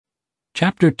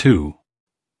Chapter 2.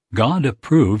 God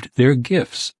approved their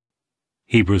gifts.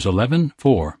 Hebrews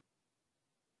 11:4.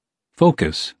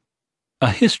 Focus. A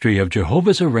history of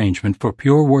Jehovah's arrangement for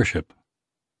pure worship.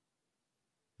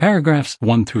 Paragraphs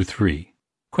 1 through 3.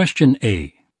 Question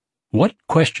A. What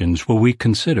questions will we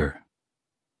consider?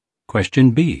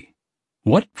 Question B.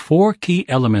 What 4 key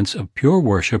elements of pure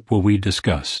worship will we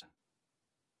discuss?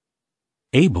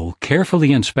 Abel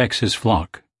carefully inspects his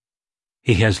flock.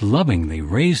 He has lovingly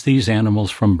raised these animals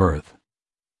from birth.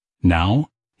 Now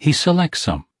he selects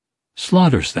some,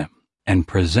 slaughters them, and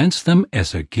presents them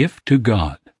as a gift to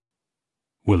God.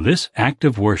 Will this act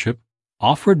of worship,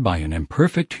 offered by an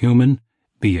imperfect human,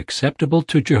 be acceptable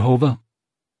to Jehovah?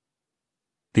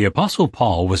 The Apostle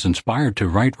Paul was inspired to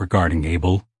write regarding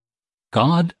Abel,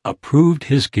 God approved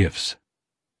his gifts.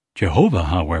 Jehovah,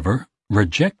 however,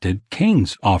 rejected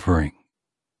Cain's offering.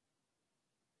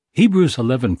 Hebrews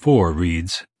 11:4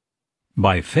 reads,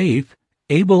 By faith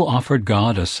Abel offered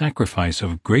God a sacrifice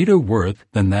of greater worth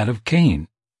than that of Cain,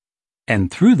 and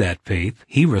through that faith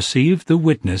he received the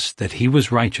witness that he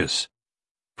was righteous.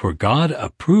 For God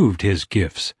approved his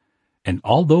gifts, and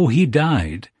although he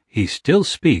died, he still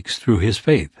speaks through his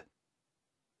faith.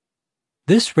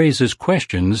 This raises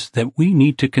questions that we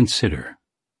need to consider.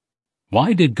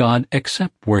 Why did God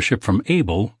accept worship from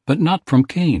Abel but not from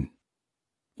Cain?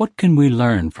 What can we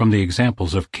learn from the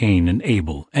examples of Cain and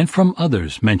Abel and from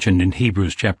others mentioned in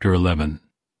Hebrews chapter 11?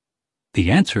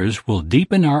 The answers will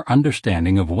deepen our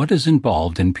understanding of what is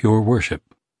involved in pure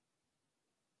worship.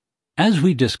 As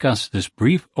we discuss this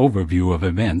brief overview of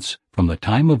events from the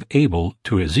time of Abel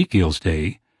to Ezekiel's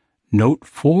day, note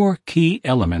 4 key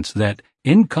elements that,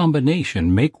 in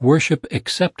combination, make worship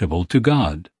acceptable to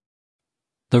God.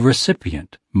 The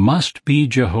recipient must be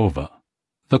Jehovah.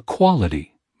 The quality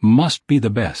must be the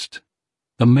best.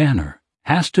 The manner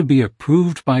has to be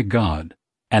approved by God,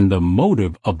 and the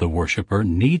motive of the worshiper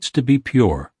needs to be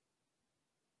pure.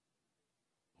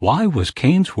 Why was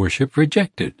Cain's worship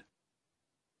rejected?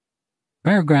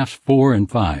 Paragraphs 4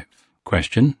 and 5.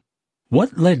 Question.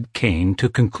 What led Cain to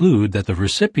conclude that the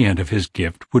recipient of his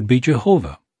gift would be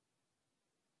Jehovah?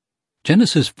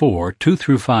 Genesis 4:2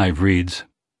 through 5 reads,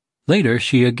 Later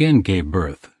she again gave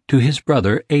birth to his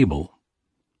brother Abel.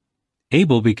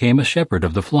 Abel became a shepherd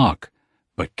of the flock,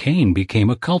 but Cain became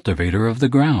a cultivator of the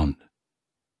ground.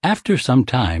 After some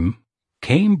time,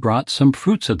 Cain brought some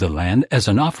fruits of the land as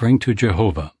an offering to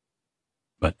Jehovah.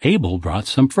 But Abel brought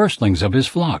some firstlings of his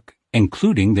flock,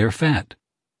 including their fat.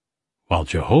 While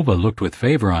Jehovah looked with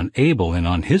favor on Abel and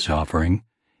on his offering,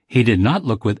 he did not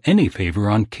look with any favor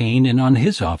on Cain and on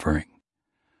his offering.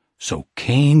 So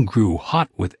Cain grew hot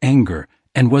with anger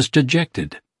and was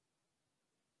dejected.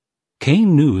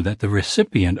 Cain knew that the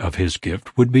recipient of his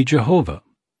gift would be Jehovah.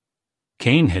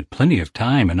 Cain had plenty of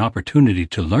time and opportunity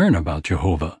to learn about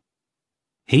Jehovah.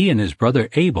 He and his brother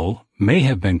Abel may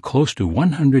have been close to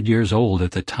 100 years old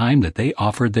at the time that they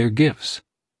offered their gifts.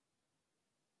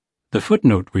 The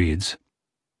footnote reads,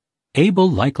 Abel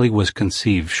likely was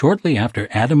conceived shortly after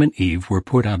Adam and Eve were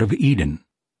put out of Eden.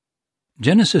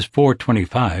 Genesis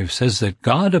 4:25 says that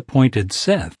God appointed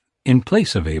Seth in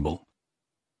place of Abel.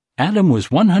 Adam was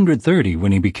 130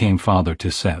 when he became father to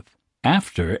Seth,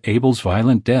 after Abel's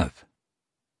violent death.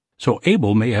 So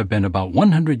Abel may have been about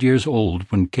 100 years old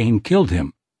when Cain killed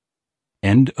him.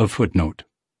 End of footnote.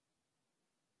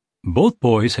 Both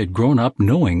boys had grown up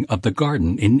knowing of the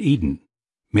garden in Eden,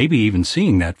 maybe even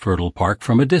seeing that fertile park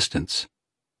from a distance.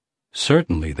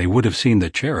 Certainly they would have seen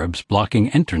the cherubs blocking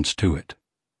entrance to it.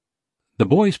 The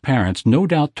boys' parents no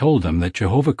doubt told them that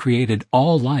Jehovah created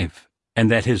all life, and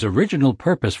that his original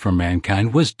purpose for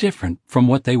mankind was different from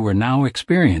what they were now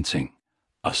experiencing,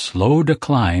 a slow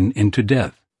decline into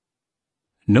death.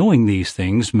 Knowing these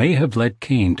things may have led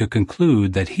Cain to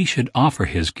conclude that he should offer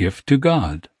his gift to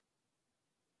God.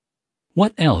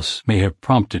 What else may have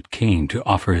prompted Cain to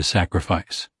offer his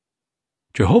sacrifice?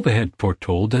 Jehovah had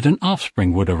foretold that an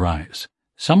offspring would arise,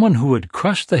 someone who would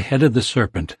crush the head of the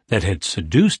serpent that had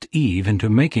seduced Eve into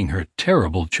making her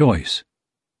terrible choice.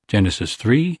 Genesis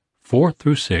 3:4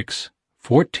 through 6,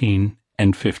 14,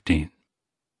 and 15.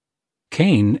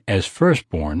 Cain, as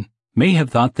firstborn, may have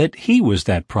thought that he was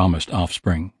that promised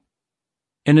offspring.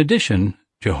 In addition,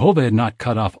 Jehovah had not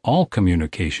cut off all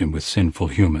communication with sinful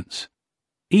humans.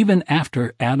 Even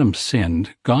after Adam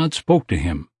sinned, God spoke to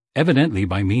him, evidently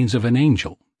by means of an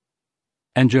angel.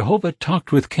 And Jehovah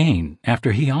talked with Cain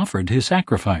after he offered his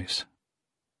sacrifice.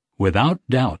 Without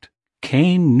doubt,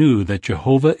 Cain knew that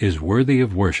Jehovah is worthy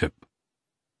of worship.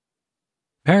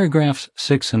 Paragraphs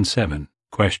 6 and 7.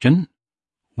 Question.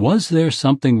 Was there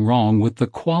something wrong with the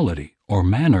quality or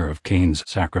manner of Cain's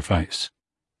sacrifice?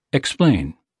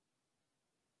 Explain.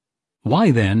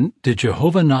 Why then did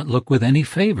Jehovah not look with any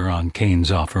favor on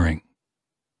Cain's offering?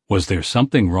 Was there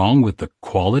something wrong with the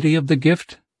quality of the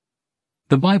gift?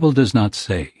 The Bible does not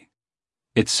say.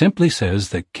 It simply says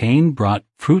that Cain brought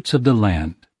fruits of the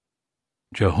land.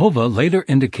 Jehovah later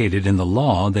indicated in the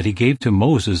law that he gave to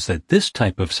Moses that this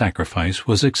type of sacrifice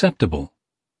was acceptable.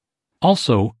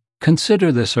 Also,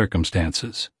 consider the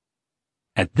circumstances.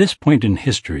 At this point in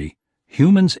history,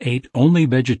 humans ate only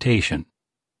vegetation,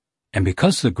 and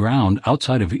because the ground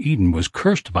outside of Eden was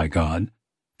cursed by God,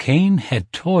 Cain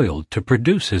had toiled to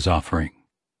produce his offering.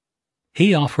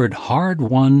 He offered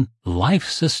hard-won,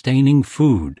 life-sustaining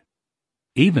food.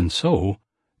 Even so,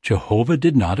 Jehovah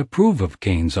did not approve of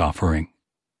Cain's offering.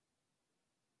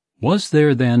 Was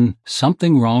there then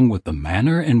something wrong with the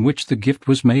manner in which the gift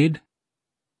was made?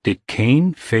 Did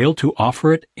Cain fail to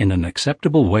offer it in an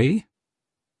acceptable way?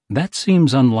 That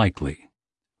seems unlikely.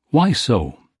 Why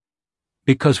so?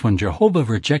 Because when Jehovah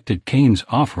rejected Cain's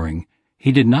offering,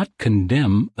 he did not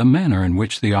condemn the manner in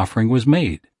which the offering was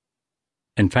made.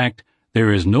 In fact,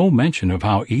 there is no mention of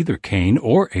how either Cain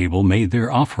or Abel made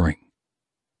their offering.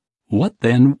 What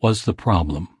then was the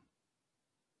problem?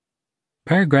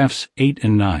 Paragraphs 8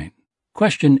 and 9.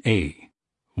 Question A.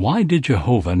 Why did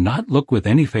Jehovah not look with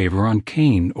any favor on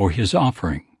Cain or his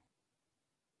offering?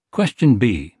 Question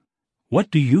B. What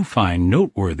do you find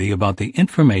noteworthy about the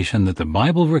information that the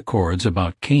Bible records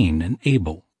about Cain and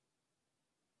Abel?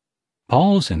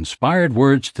 Paul's inspired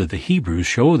words to the Hebrews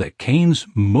show that Cain's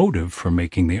motive for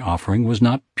making the offering was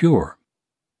not pure.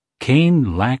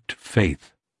 Cain lacked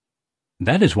faith.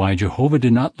 That is why Jehovah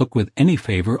did not look with any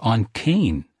favor on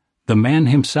Cain, the man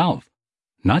himself,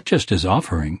 not just his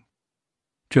offering.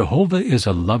 Jehovah is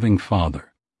a loving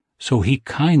father, so he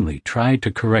kindly tried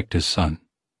to correct his son.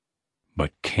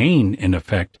 But Cain, in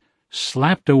effect,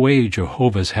 slapped away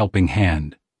Jehovah's helping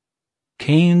hand.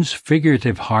 Cain's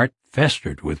figurative heart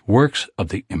festered with works of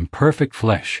the imperfect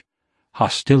flesh,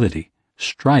 hostility,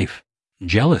 strife,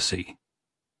 jealousy.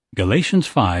 Galatians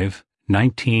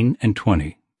 5:19 and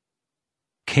 20.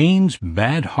 Cain's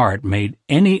bad heart made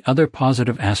any other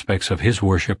positive aspects of his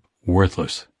worship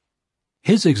worthless.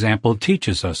 His example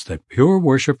teaches us that pure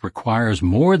worship requires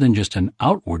more than just an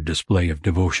outward display of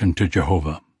devotion to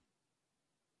Jehovah.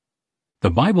 The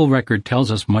Bible record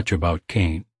tells us much about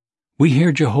Cain. We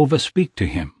hear Jehovah speak to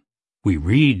him. We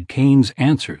read Cain's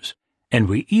answers, and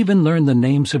we even learn the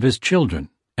names of his children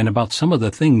and about some of the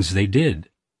things they did.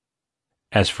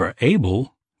 As for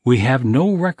Abel, we have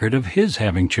no record of his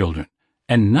having children,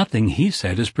 and nothing he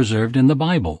said is preserved in the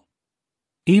Bible.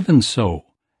 Even so,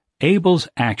 Abel's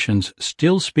actions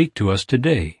still speak to us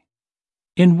today.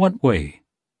 In what way?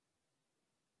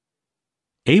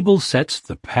 Abel sets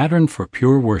the pattern for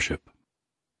pure worship.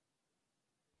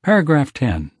 Paragraph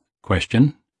 10.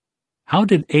 Question. How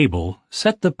did Abel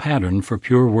set the pattern for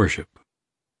pure worship?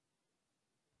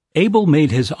 Abel made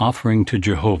his offering to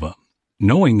Jehovah,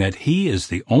 knowing that he is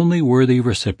the only worthy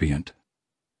recipient.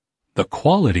 The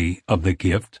quality of the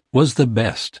gift was the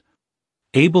best.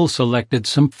 Abel selected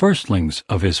some firstlings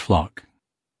of his flock.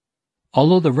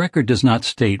 Although the record does not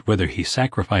state whether he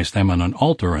sacrificed them on an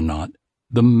altar or not,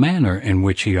 the manner in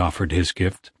which he offered his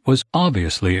gift was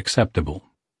obviously acceptable.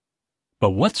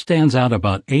 But what stands out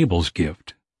about Abel's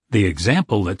gift, the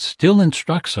example that still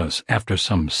instructs us after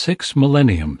some 6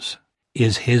 millenniums,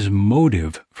 is his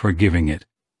motive for giving it.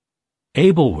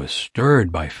 Abel was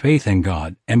stirred by faith in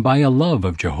God and by a love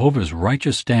of Jehovah's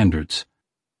righteous standards.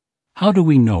 How do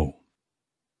we know?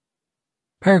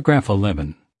 Paragraph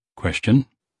 11. Question.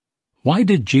 Why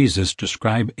did Jesus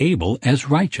describe Abel as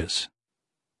righteous?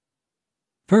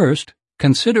 First,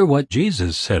 consider what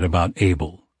Jesus said about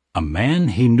Abel, a man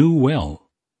he knew well.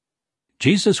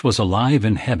 Jesus was alive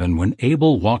in heaven when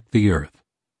Abel walked the earth.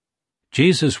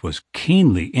 Jesus was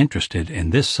keenly interested in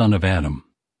this son of Adam.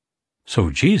 So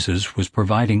Jesus was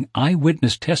providing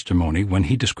eyewitness testimony when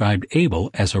he described Abel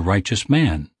as a righteous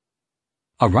man.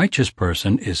 A righteous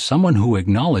person is someone who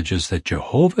acknowledges that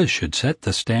Jehovah should set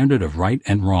the standard of right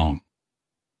and wrong.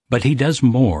 But he does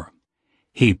more.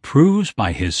 He proves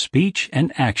by his speech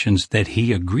and actions that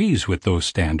he agrees with those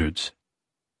standards.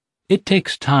 It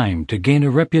takes time to gain a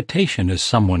reputation as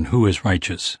someone who is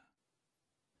righteous.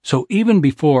 So even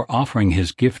before offering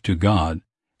his gift to God,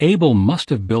 Abel must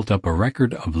have built up a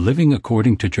record of living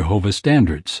according to Jehovah's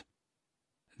standards.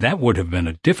 That would have been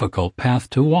a difficult path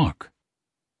to walk.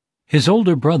 His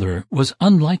older brother was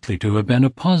unlikely to have been a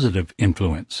positive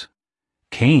influence.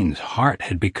 Cain's heart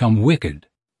had become wicked.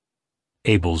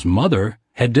 Abel's mother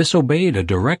had disobeyed a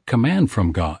direct command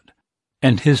from God,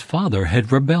 and his father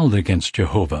had rebelled against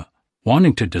Jehovah,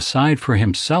 wanting to decide for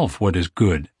himself what is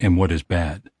good and what is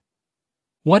bad.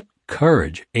 What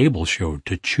courage Abel showed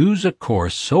to choose a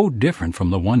course so different from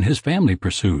the one his family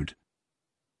pursued.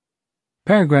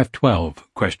 Paragraph 12.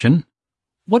 Question.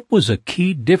 What was a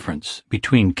key difference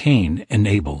between Cain and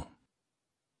Abel?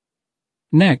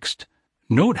 Next,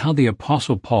 note how the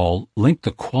Apostle Paul linked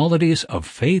the qualities of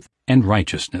faith and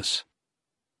righteousness.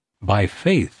 By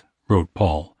faith, wrote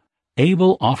Paul,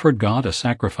 Abel offered God a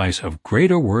sacrifice of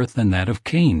greater worth than that of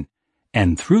Cain,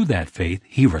 and through that faith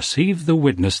he received the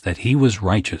witness that he was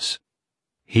righteous.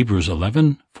 Hebrews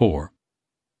 11:4.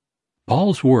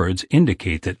 Paul's words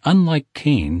indicate that unlike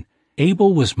Cain,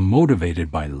 Abel was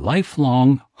motivated by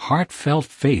lifelong, heartfelt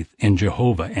faith in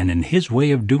Jehovah and in his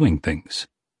way of doing things.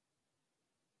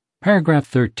 Paragraph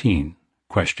 13.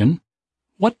 Question.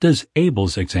 What does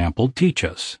Abel's example teach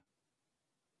us?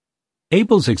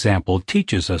 Abel's example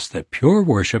teaches us that pure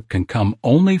worship can come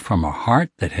only from a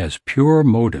heart that has pure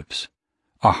motives,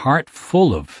 a heart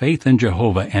full of faith in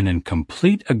Jehovah and in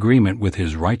complete agreement with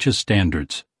his righteous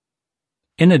standards.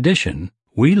 In addition,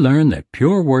 we learn that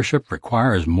pure worship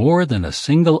requires more than a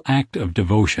single act of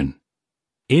devotion.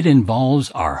 It involves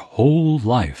our whole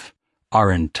life,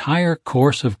 our entire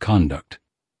course of conduct.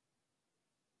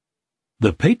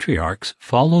 The patriarchs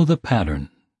follow the pattern.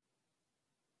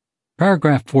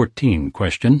 Paragraph 14.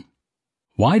 Question.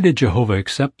 Why did Jehovah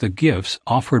accept the gifts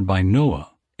offered by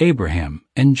Noah, Abraham,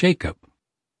 and Jacob?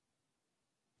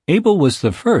 Abel was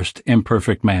the first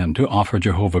imperfect man to offer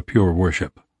Jehovah pure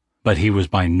worship, but he was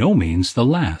by no means the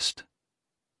last.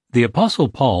 The Apostle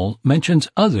Paul mentions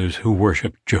others who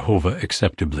worshiped Jehovah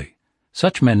acceptably,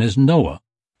 such men as Noah,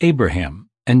 Abraham,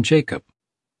 and Jacob.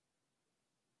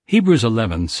 Hebrews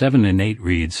 11:7 and 8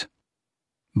 reads,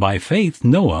 By faith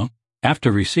Noah,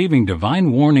 after receiving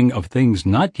divine warning of things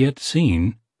not yet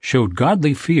seen, showed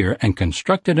godly fear and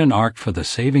constructed an ark for the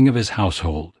saving of his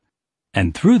household.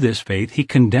 And through this faith he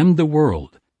condemned the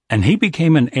world, and he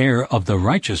became an heir of the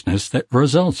righteousness that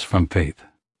results from faith.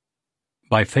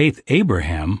 By faith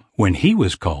Abraham, when he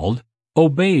was called,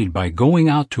 obeyed by going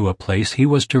out to a place he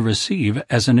was to receive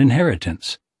as an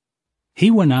inheritance.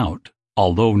 He went out,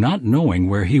 although not knowing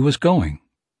where he was going.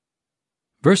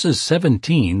 Verses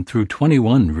 17 through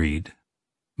 21 read,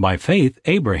 By faith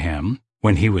Abraham,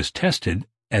 when he was tested,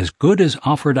 as good as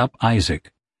offered up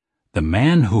Isaac. The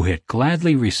man who had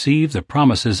gladly received the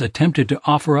promises attempted to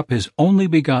offer up his only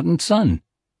begotten son,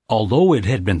 although it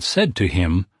had been said to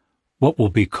him, What will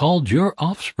be called your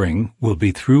offspring will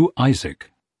be through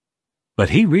Isaac. But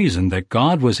he reasoned that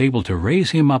God was able to raise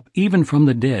him up even from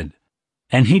the dead,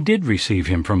 and he did receive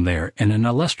him from there in an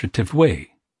illustrative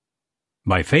way.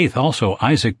 By faith also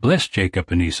Isaac blessed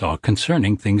Jacob and Esau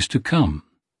concerning things to come.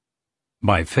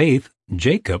 By faith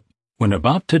Jacob, when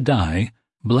about to die,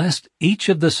 blessed each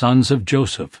of the sons of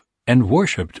Joseph, and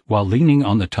worshipped while leaning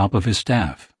on the top of his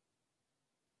staff.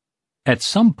 At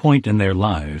some point in their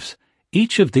lives,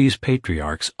 each of these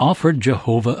patriarchs offered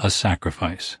Jehovah a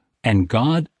sacrifice, and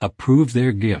God approved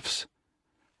their gifts.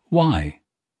 Why?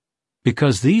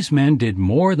 Because these men did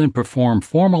more than perform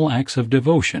formal acts of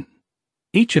devotion.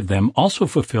 Each of them also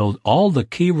fulfilled all the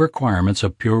key requirements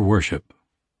of pure worship.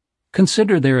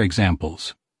 Consider their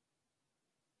examples.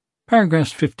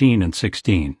 Paragraphs 15 and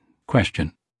 16.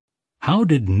 Question. How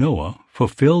did Noah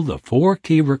fulfill the 4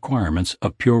 key requirements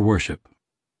of pure worship?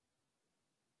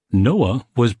 Noah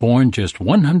was born just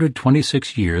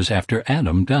 126 years after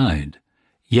Adam died,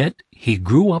 yet he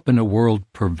grew up in a world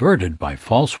perverted by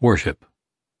false worship.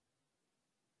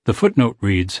 The footnote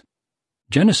reads,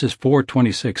 Genesis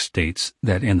 4:26 states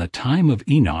that in the time of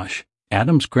Enosh,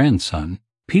 Adam's grandson,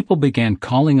 people began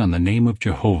calling on the name of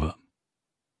Jehovah.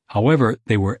 However,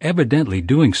 they were evidently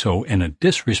doing so in a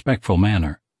disrespectful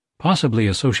manner, possibly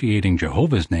associating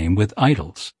Jehovah's name with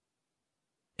idols.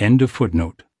 End of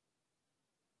footnote.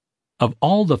 Of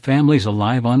all the families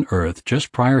alive on earth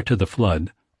just prior to the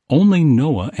flood, only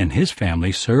Noah and his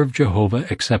family served Jehovah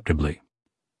acceptably.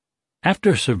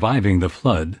 After surviving the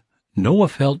flood, Noah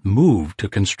felt moved to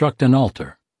construct an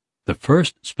altar, the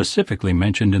first specifically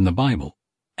mentioned in the Bible,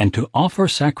 and to offer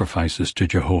sacrifices to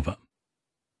Jehovah.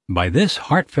 By this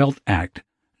heartfelt act,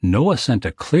 Noah sent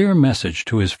a clear message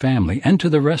to his family and to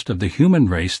the rest of the human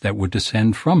race that would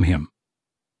descend from him.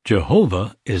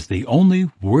 Jehovah is the only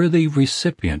worthy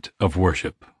recipient of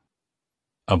worship.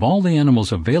 Of all the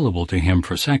animals available to him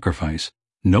for sacrifice,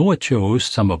 Noah chose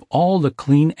some of all the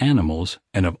clean animals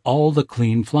and of all the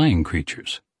clean flying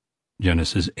creatures.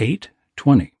 Genesis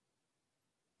 8:20.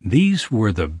 These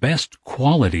were the best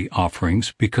quality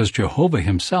offerings because Jehovah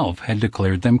himself had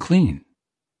declared them clean.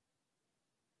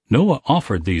 Noah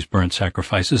offered these burnt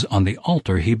sacrifices on the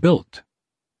altar he built.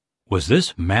 Was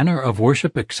this manner of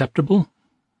worship acceptable?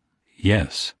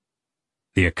 Yes.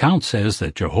 The account says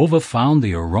that Jehovah found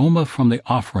the aroma from the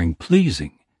offering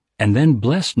pleasing and then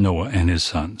blessed Noah and his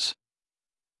sons.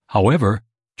 However,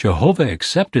 Jehovah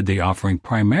accepted the offering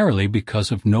primarily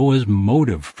because of Noah's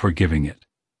motive for giving it.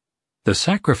 The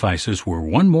sacrifices were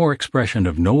one more expression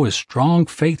of Noah's strong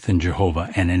faith in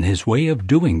Jehovah and in his way of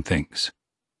doing things.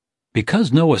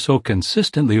 Because Noah so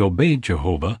consistently obeyed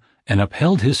Jehovah and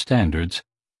upheld his standards,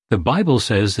 the Bible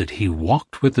says that he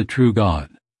walked with the true God.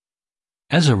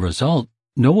 As a result,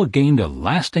 Noah gained a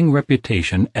lasting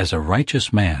reputation as a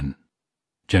righteous man.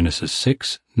 Genesis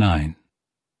 6:9.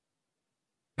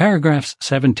 Paragraphs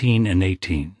 17 and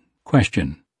 18.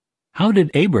 Question: how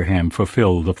did Abraham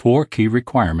fulfill the 4 key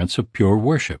requirements of pure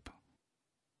worship?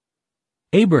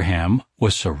 Abraham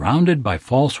was surrounded by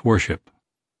false worship.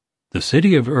 The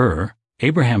city of Ur,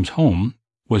 Abraham's home,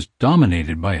 was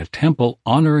dominated by a temple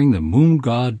honoring the moon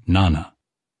god Nana.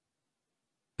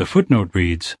 The footnote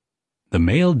reads, the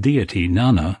male deity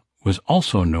Nana was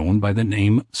also known by the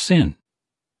name Sin.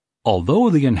 Although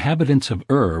the inhabitants of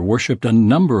Ur worshipped a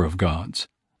number of gods,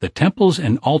 the temples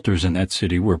and altars in that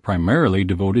city were primarily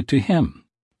devoted to him.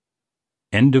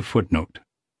 End of footnote.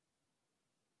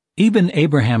 Even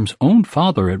Abraham's own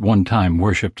father at one time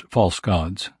worshipped false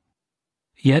gods.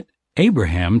 Yet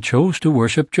Abraham chose to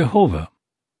worship Jehovah.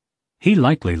 He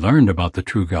likely learned about the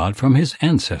true God from his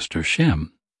ancestor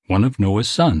Shem, one of Noah's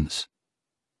sons.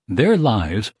 Their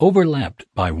lives overlapped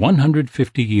by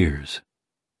 150 years.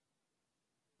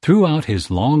 Throughout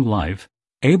his long life,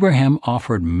 Abraham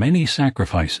offered many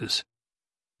sacrifices,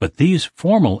 but these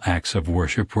formal acts of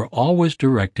worship were always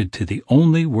directed to the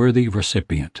only worthy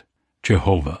recipient,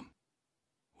 Jehovah.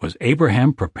 Was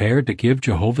Abraham prepared to give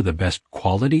Jehovah the best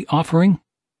quality offering?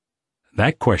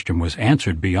 That question was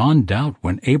answered beyond doubt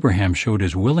when Abraham showed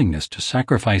his willingness to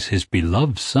sacrifice his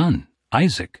beloved son,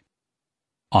 Isaac.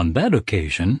 On that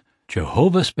occasion,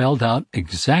 Jehovah spelled out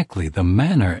exactly the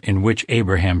manner in which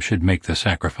Abraham should make the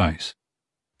sacrifice,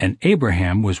 and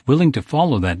Abraham was willing to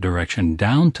follow that direction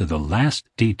down to the last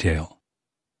detail.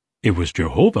 It was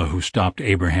Jehovah who stopped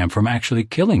Abraham from actually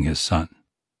killing his son.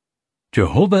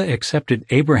 Jehovah accepted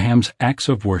Abraham's acts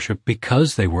of worship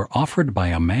because they were offered by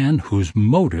a man whose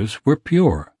motives were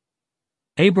pure.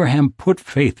 Abraham put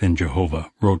faith in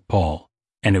Jehovah, wrote Paul,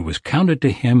 and it was counted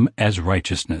to him as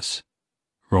righteousness.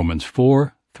 Romans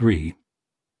 4:3.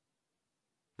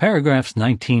 Paragraphs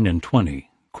 19 and 20.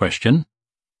 Question: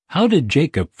 how did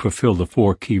Jacob fulfill the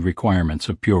 4 key requirements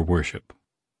of pure worship?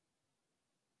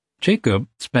 Jacob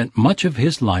spent much of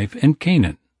his life in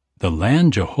Canaan, the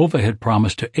land Jehovah had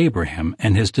promised to Abraham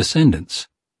and his descendants.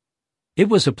 It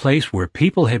was a place where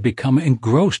people had become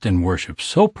engrossed in worship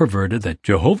so perverted that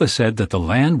Jehovah said that the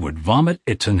land would vomit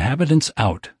its inhabitants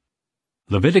out.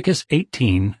 Leviticus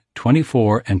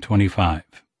 18:24 and 25.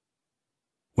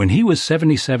 When he was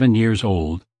 77 years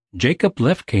old, Jacob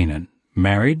left Canaan,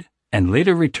 married, and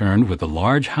later returned with a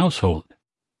large household.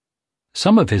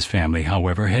 Some of his family,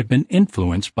 however, had been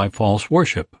influenced by false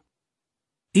worship.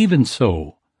 Even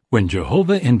so, when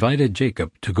Jehovah invited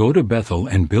Jacob to go to Bethel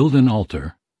and build an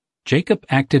altar, Jacob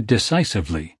acted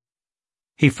decisively.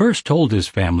 He first told his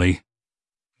family,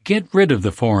 "Get rid of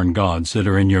the foreign gods that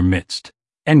are in your midst,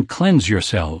 and cleanse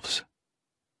yourselves."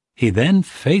 He then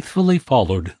faithfully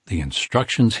followed the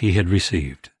instructions he had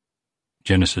received.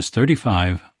 Genesis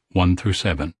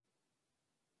 35:1-7.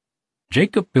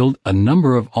 Jacob built a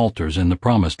number of altars in the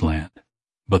Promised Land,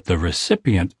 but the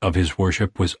recipient of his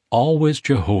worship was always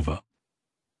Jehovah.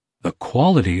 The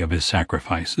quality of his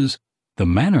sacrifices, the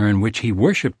manner in which he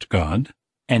worshipped God,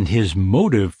 and his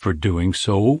motive for doing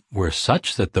so were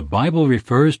such that the Bible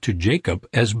refers to Jacob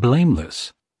as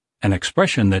blameless, an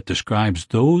expression that describes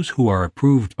those who are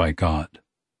approved by God.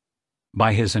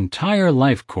 By his entire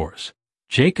life course,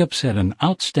 Jacob set an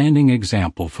outstanding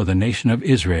example for the nation of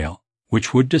Israel,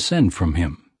 which would descend from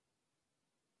him.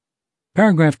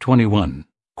 Paragraph 21.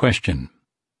 Question: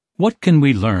 what can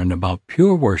we learn about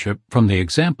pure worship from the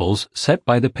examples set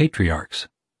by the patriarchs?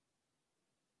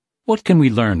 What can we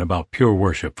learn about pure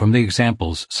worship from the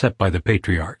examples set by the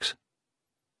patriarchs?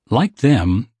 Like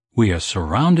them, we are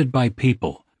surrounded by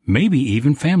people, maybe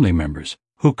even family members,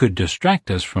 who could distract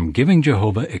us from giving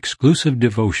Jehovah exclusive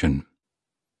devotion.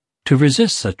 To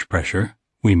resist such pressure,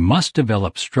 we must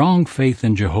develop strong faith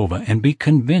in Jehovah and be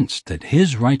convinced that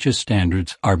His righteous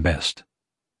standards are best.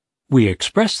 We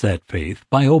express that faith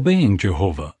by obeying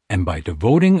Jehovah and by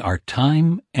devoting our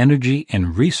time, energy,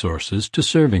 and resources to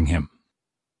serving Him.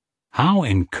 How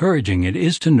encouraging it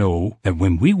is to know that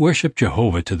when we worship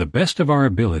Jehovah to the best of our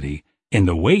ability, in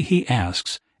the way He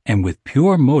asks, and with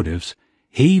pure motives,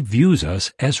 He views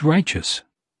us as righteous.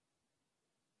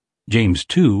 James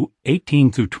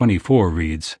 2:18-24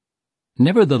 reads,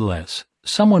 Nevertheless,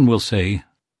 someone will say,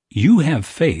 "You have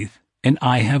faith, and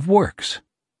I have works.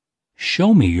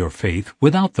 Show me your faith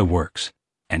without the works,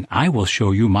 and I will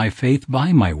show you my faith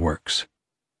by my works."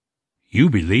 You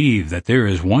believe that there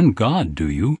is one God, do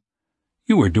you?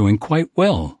 You are doing quite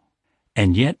well.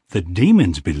 And yet the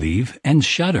demons believe and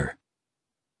shudder.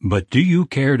 But do you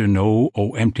care to know,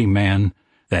 O empty man,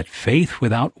 that faith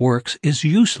without works is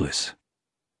useless?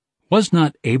 Was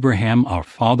not Abraham our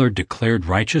father declared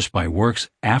righteous by works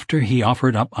after he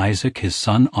offered up Isaac his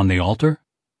son on the altar?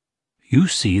 You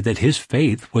see that his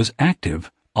faith was active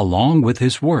along with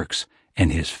his works, and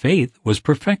his faith was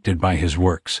perfected by his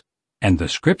works. And the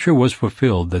scripture was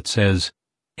fulfilled that says,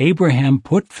 "Abraham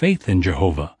put faith in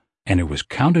Jehovah, and it was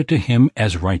counted to him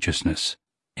as righteousness,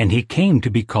 and he came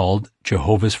to be called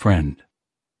Jehovah's friend."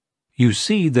 You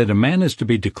see that a man is to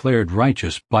be declared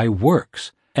righteous by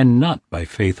works, and not by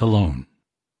faith alone.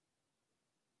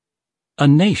 A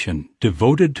nation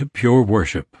devoted to pure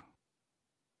worship.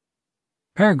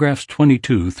 Paragraphs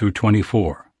 22 through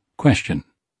 24. Question: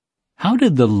 how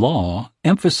did the law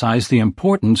emphasize the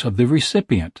importance of the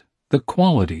recipient, the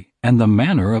quality, and the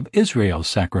manner of Israel's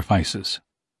sacrifices?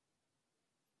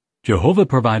 Jehovah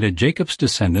provided Jacob's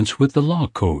descendants with the law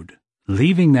code,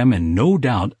 leaving them in no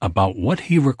doubt about what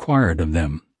he required of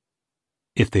them.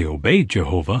 If they obeyed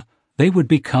Jehovah, they would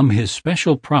become his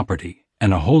special property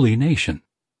and a holy nation.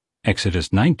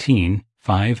 Exodus 19,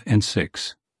 5 and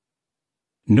 6.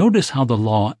 Notice how the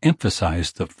law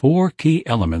emphasized the 4 key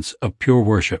elements of pure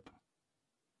worship.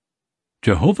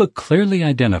 Jehovah clearly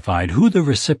identified who the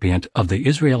recipient of the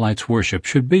Israelites' worship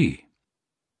should be.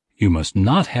 "You must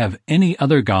not have any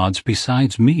other gods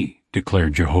besides me,"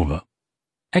 declared Jehovah.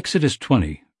 Exodus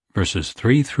 20, verses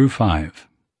 3 through 5.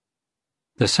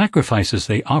 The sacrifices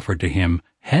they offered to him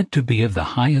had to be of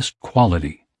the highest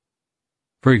quality.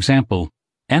 For example,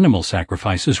 animal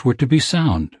sacrifices were to be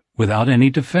sound, without any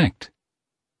defect.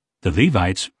 The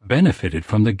Levites benefited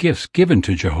from the gifts given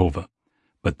to Jehovah,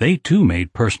 but they too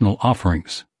made personal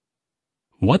offerings.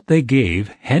 What they gave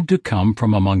had to come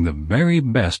from among the very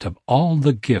best of all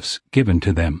the gifts given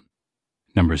to them.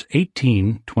 Numbers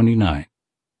 18:29.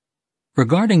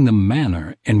 Regarding the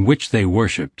manner in which they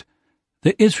worshipped,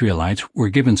 the Israelites were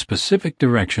given specific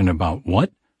direction about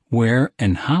what, where,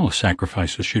 and how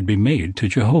sacrifices should be made to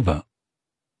Jehovah.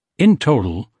 In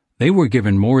total, they were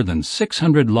given more than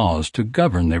 600 laws to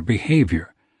govern their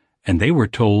behavior, and they were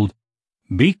told,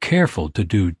 "Be careful to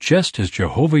do just as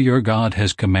Jehovah your God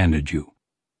has commanded you.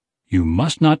 You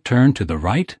must not turn to the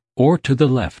right or to the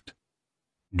left."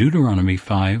 Deuteronomy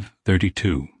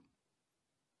 5:32.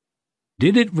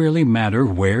 Did it really matter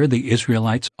where the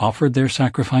Israelites offered their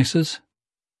sacrifices?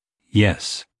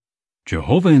 Yes.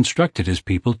 Jehovah instructed his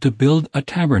people to build a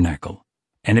tabernacle,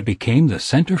 and it became the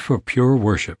center for pure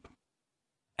worship.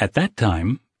 At that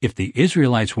time, if the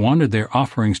Israelites wanted their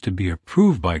offerings to be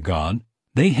approved by God,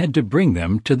 they had to bring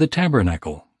them to the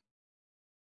tabernacle.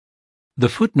 The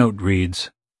footnote reads,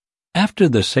 "After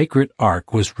the sacred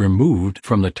ark was removed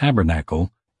from the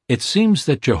tabernacle, it seems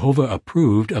that Jehovah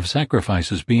approved of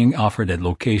sacrifices being offered at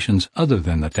locations other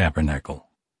than the tabernacle."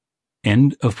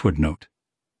 End of footnote.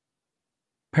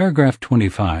 Paragraph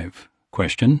 25.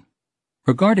 Question: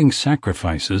 regarding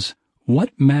sacrifices,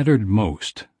 what mattered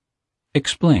most?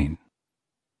 Explain.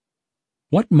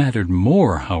 What mattered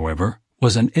more, however,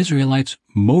 was an Israelite's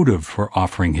motive for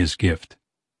offering his gift.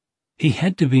 He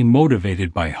had to be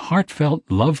motivated by heartfelt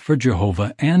love for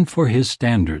Jehovah and for his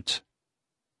standards.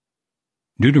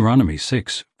 Deuteronomy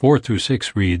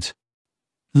 6:4-6 reads,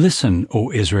 "Listen,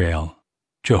 O Israel,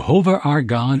 Jehovah our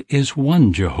God is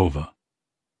one Jehovah.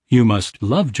 You must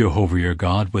love Jehovah your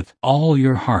God with all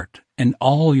your heart and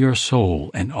all your soul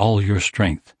and all your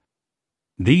strength.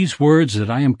 These words that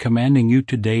I am commanding you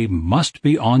today must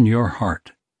be on your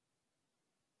heart."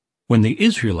 When the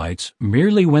Israelites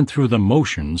merely went through the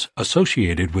motions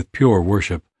associated with pure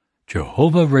worship,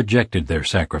 Jehovah rejected their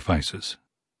sacrifices.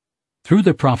 Through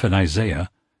the prophet Isaiah,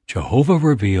 Jehovah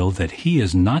revealed that he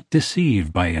is not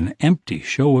deceived by an empty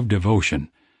show of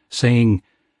devotion, saying,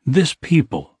 "This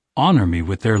people honor me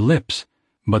with their lips,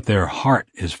 but their heart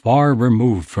is far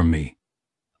removed from me."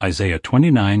 Isaiah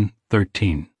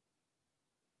 29:13.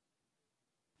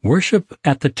 Worship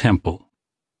at the Temple.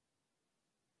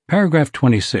 Paragraph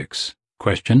 26.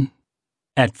 Question: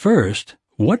 at first,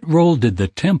 what role did the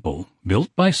temple,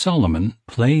 built by Solomon,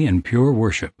 play in pure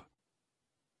worship?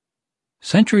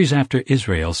 Centuries after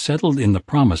Israel settled in the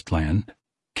Promised Land,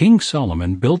 King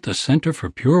Solomon built a center for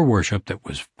pure worship that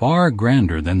was far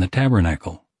grander than the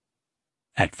tabernacle.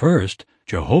 At first,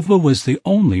 Jehovah was the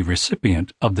only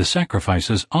recipient of the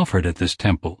sacrifices offered at this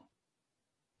temple.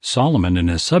 Solomon and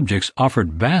his subjects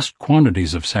offered vast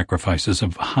quantities of sacrifices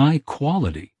of high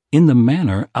quality in the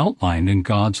manner outlined in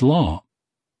God's law.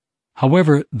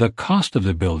 However, the cost of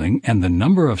the building and the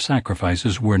number of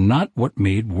sacrifices were not what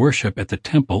made worship at the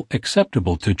temple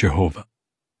acceptable to Jehovah.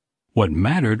 What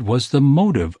mattered was the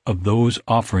motive of those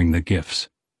offering the gifts.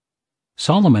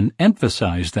 Solomon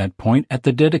emphasized that point at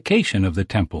the dedication of the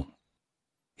temple.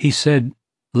 He said,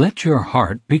 "Let your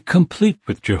heart be complete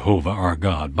with Jehovah our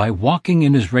God by walking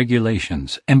in His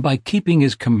regulations and by keeping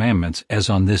His commandments as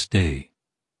on this day."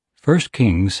 1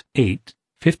 Kings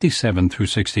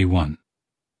 8:57-61.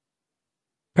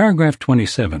 Paragraph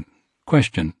 27.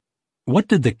 Question. What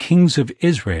did the kings of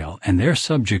Israel and their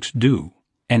subjects do,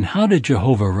 and how did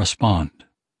Jehovah respond?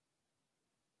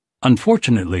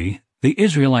 Unfortunately, the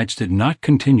Israelites did not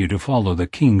continue to follow the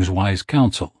king's wise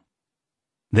counsel.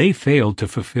 They failed to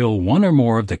fulfill one or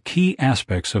more of the key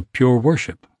aspects of pure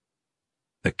worship.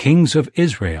 The kings of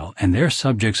Israel and their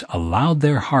subjects allowed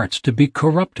their hearts to be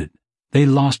corrupted. They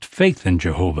lost faith in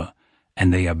Jehovah,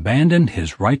 and they abandoned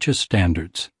His righteous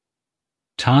standards.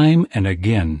 Time and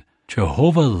again,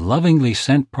 Jehovah lovingly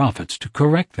sent prophets to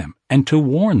correct them and to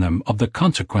warn them of the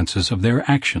consequences of their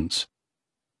actions.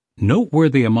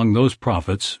 Noteworthy among those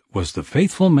prophets was the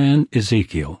faithful man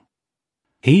Ezekiel.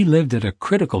 He lived at a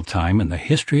critical time in the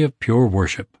history of pure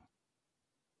worship.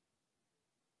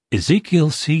 Ezekiel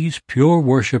sees pure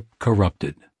worship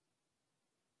corrupted.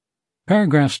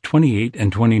 Paragraphs 28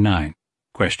 and 29.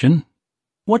 Question.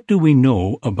 What do we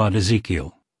know about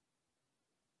Ezekiel?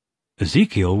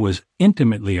 Ezekiel was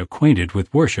intimately acquainted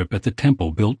with worship at the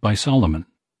temple built by Solomon.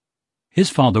 His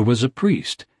father was a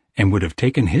priest and would have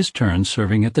taken his turn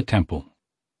serving at the temple.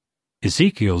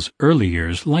 Ezekiel's early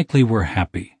years likely were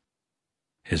happy.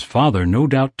 His father no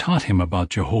doubt taught him about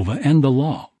Jehovah and the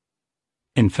law.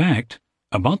 In fact,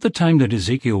 about the time that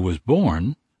Ezekiel was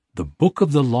born, the book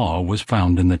of the law was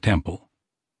found in the temple.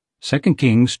 2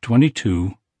 Kings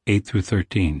 22,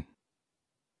 8-13.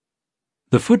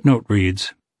 The footnote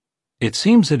reads, "It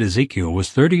seems that Ezekiel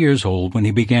was 30 years old when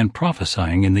he began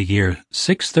prophesying in the year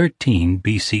 613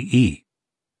 BCE.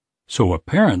 So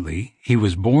apparently he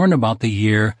was born about the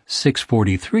year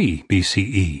 643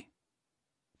 BCE.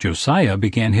 Josiah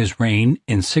began his reign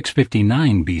in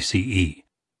 659 BCE,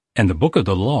 and the Book of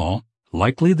the Law,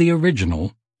 likely the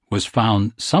original, was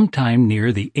found sometime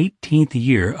near the 18th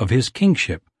year of his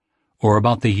kingship, or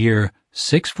about the year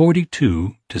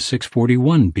 642 to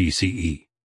 641 BCE.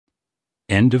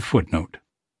 End of footnote.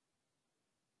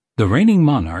 The reigning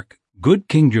monarch, good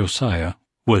King Josiah,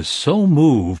 was so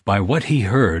moved by what he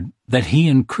heard that he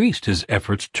increased his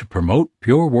efforts to promote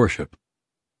pure worship.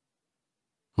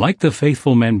 Like the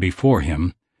faithful men before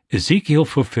him, Ezekiel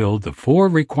fulfilled the 4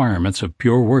 requirements of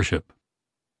pure worship.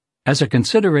 As a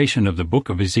consideration of the book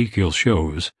of Ezekiel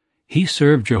shows, he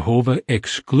served Jehovah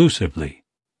exclusively,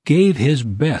 gave his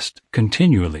best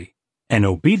continually, and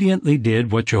obediently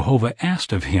did what Jehovah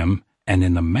asked of him and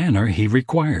in the manner he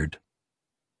required.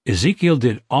 Ezekiel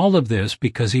did all of this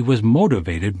because he was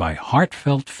motivated by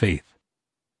heartfelt faith.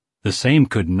 The same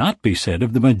could not be said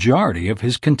of the majority of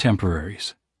his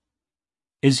contemporaries.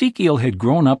 Ezekiel had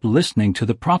grown up listening to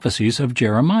the prophecies of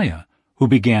Jeremiah, who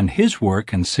began his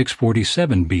work in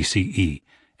 647 BCE,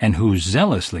 and who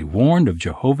zealously warned of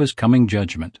Jehovah's coming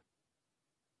judgment.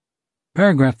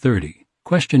 Paragraph 30.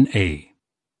 Question A.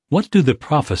 What do the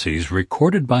prophecies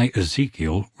recorded by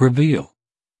Ezekiel reveal?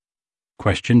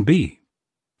 Question B.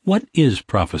 What is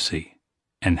prophecy,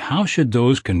 and how should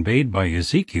those conveyed by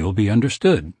Ezekiel be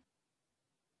understood?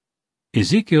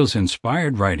 Ezekiel's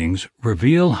inspired writings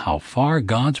reveal how far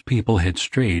God's people had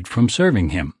strayed from serving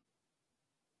Him.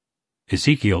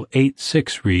 Ezekiel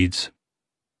 8:6 reads,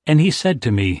 "And he said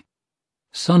to me,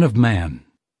 Son of man,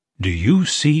 do you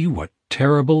see what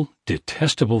terrible,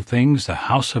 detestable things the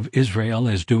house of Israel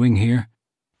is doing here?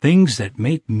 Things that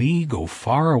make me go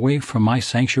far away from my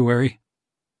sanctuary?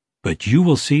 But you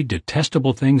will see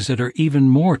detestable things that are even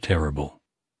more terrible."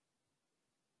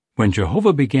 When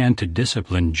Jehovah began to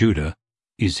discipline Judah,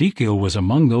 Ezekiel was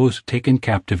among those taken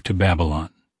captive to Babylon.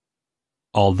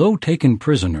 Although taken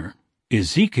prisoner,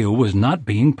 Ezekiel was not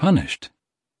being punished.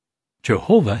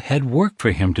 Jehovah had work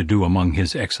for him to do among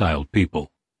his exiled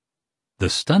people. The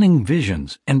stunning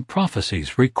visions and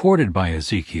prophecies recorded by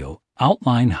Ezekiel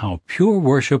outline how pure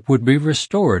worship would be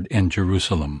restored in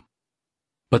Jerusalem.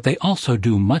 But they also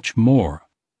do much more.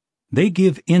 They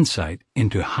give insight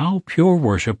into how pure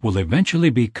worship will eventually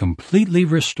be completely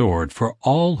restored for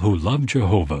all who love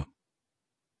Jehovah.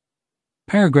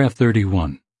 Paragraph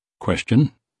 31.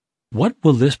 Question. What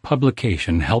will this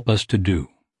publication help us to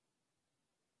do?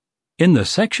 In the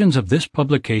sections of this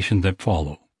publication that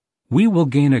follow, we will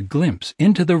gain a glimpse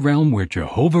into the realm where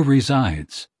Jehovah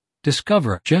resides,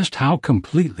 discover just how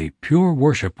completely pure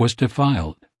worship was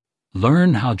defiled,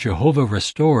 learn how Jehovah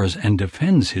restores and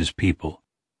defends his people,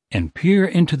 and peer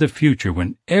into the future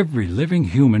when every living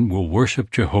human will worship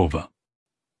Jehovah.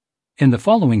 In the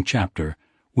following chapter,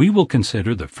 we will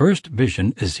consider the first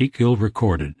vision Ezekiel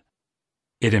recorded.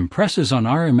 It impresses on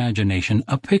our imagination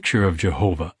a picture of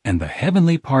Jehovah and the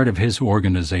heavenly part of his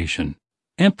organization,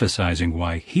 emphasizing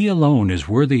why he alone is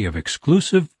worthy of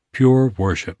exclusive, pure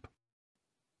worship.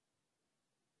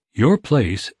 Your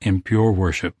place in pure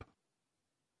worship.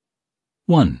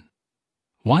 1.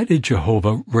 Why did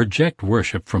Jehovah reject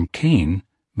worship from Cain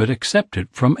but accept it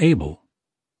from Abel?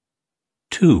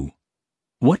 2.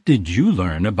 What did you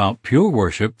learn about pure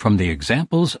worship from the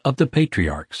examples of the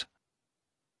patriarchs?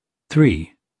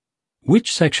 3.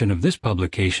 Which section of this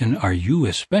publication are you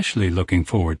especially looking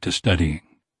forward to studying?